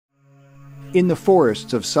In the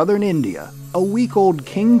forests of southern India, a week-old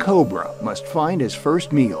king cobra must find his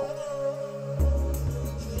first meal.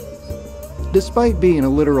 Despite being a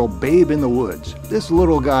literal babe in the woods, this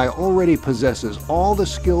little guy already possesses all the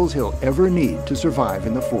skills he'll ever need to survive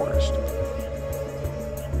in the forest.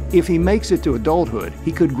 If he makes it to adulthood,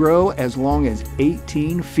 he could grow as long as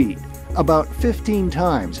 18 feet, about 15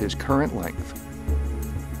 times his current length.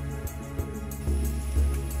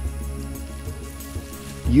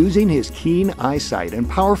 Using his keen eyesight and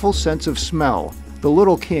powerful sense of smell, the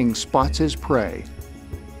little king spots his prey.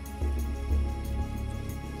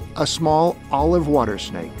 A small olive water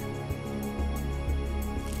snake.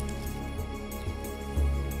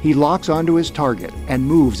 He locks onto his target and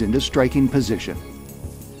moves into striking position.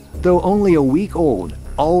 Though only a week old,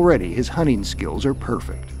 already his hunting skills are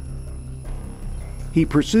perfect. He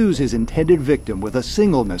pursues his intended victim with a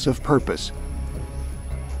singleness of purpose,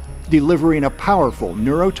 delivering a powerful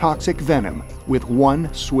neurotoxic venom with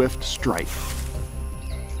one swift strike.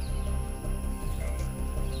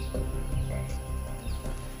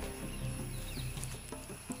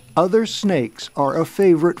 Other snakes are a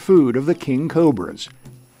favorite food of the king cobras.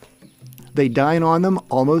 They dine on them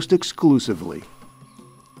almost exclusively.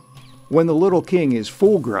 When the little king is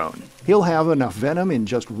full-grown, he'll have enough venom in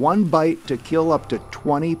just one bite to kill up to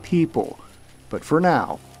 20 people. But for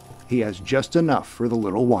now, he has just enough for the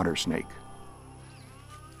little water snake.